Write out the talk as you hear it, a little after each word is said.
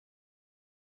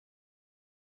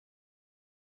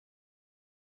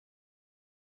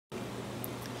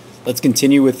Let's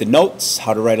continue with the notes,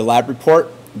 how to write a lab report.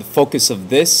 The focus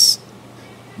of this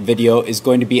video is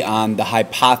going to be on the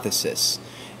hypothesis.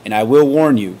 And I will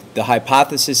warn you, the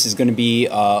hypothesis is going to be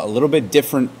a little bit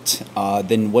different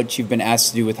than what you've been asked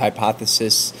to do with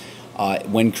hypothesis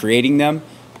when creating them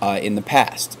in the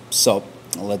past. So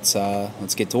let's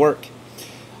get to work.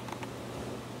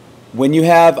 When you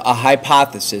have a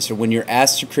hypothesis, or when you're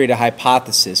asked to create a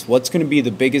hypothesis, what's going to be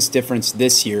the biggest difference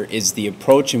this year is the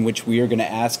approach in which we are going to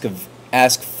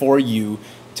ask for you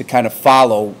to kind of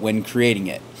follow when creating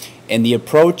it. And the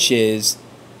approach is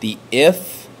the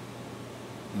if,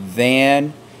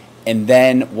 then, and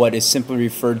then what is simply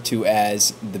referred to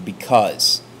as the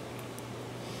because.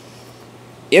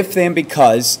 If, then,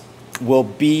 because will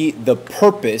be the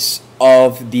purpose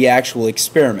of the actual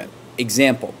experiment.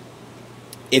 Example.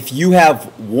 If you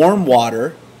have warm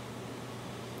water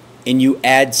and you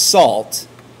add salt,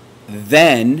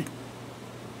 then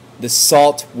the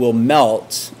salt will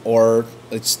melt, or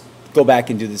let's go back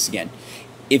and do this again.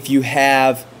 If you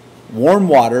have warm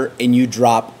water and you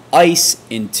drop ice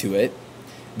into it,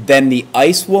 then the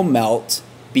ice will melt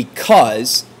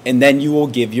because, and then you will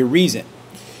give your reason.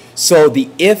 So the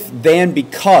if, then,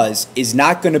 because is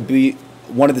not going to be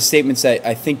one of the statements that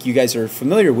I think you guys are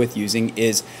familiar with using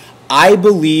is, I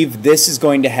believe this is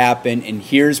going to happen and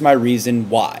here's my reason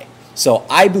why. So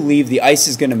I believe the ice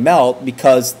is going to melt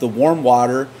because the warm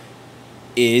water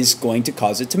is going to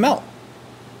cause it to melt.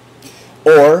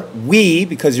 Or we,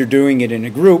 because you're doing it in a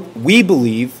group, we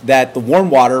believe that the warm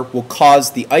water will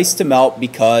cause the ice to melt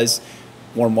because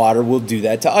warm water will do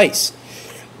that to ice.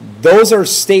 Those are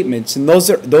statements, and those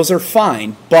are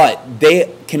fine, but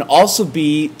they can also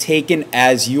be taken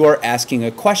as you are asking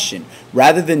a question,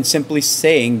 rather than simply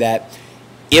saying that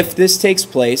if this takes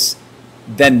place,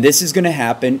 then this is going to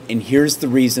happen, and here's the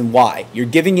reason why. You're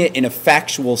giving it in a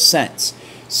factual sense.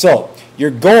 So your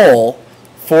goal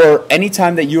for any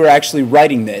time that you are actually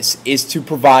writing this is to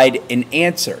provide an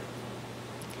answer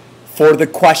for the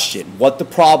question, what the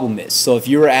problem is. So if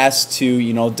you were asked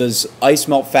to, does ice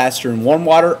melt faster in warm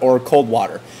water or cold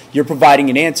water? You're providing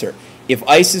an answer. If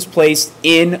ice is placed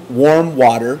in warm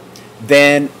water,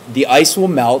 then the ice will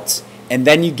melt, and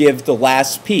then you give the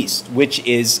last piece, which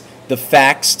is the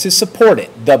facts to support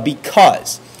it, the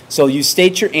because. So you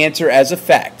state your answer as a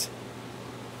fact.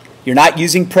 You're not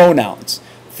using pronouns.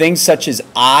 Things such as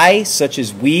I, such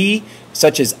as we,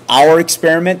 such as our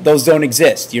experiment, those don't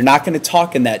exist. You're not going to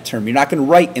talk in that term. You're not going to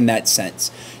write in that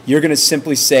sense. You're going to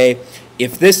simply say,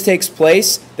 if this takes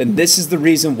place, then this is the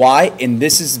reason why, and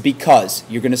this is because.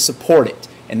 You're going to support it.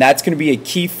 And that's going to be a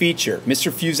key feature.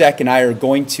 Mr. Fuzak and I are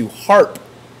going to harp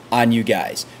on you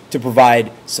guys to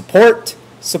provide support,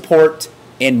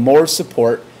 and more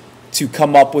support to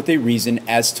come up with a reason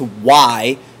as to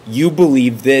why you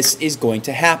believe this is going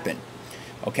to happen.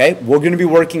 Okay, we're going to be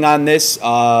working on this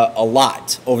a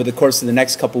lot over the course of the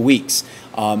next couple weeks,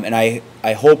 and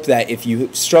I hope that if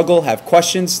you struggle, have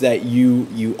questions, that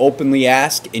you openly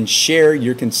ask and share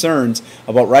your concerns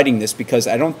about writing this, because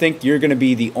I don't think you're going to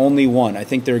be the only one. I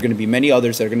think there are going to be many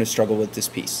others that are going to struggle with this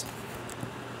piece.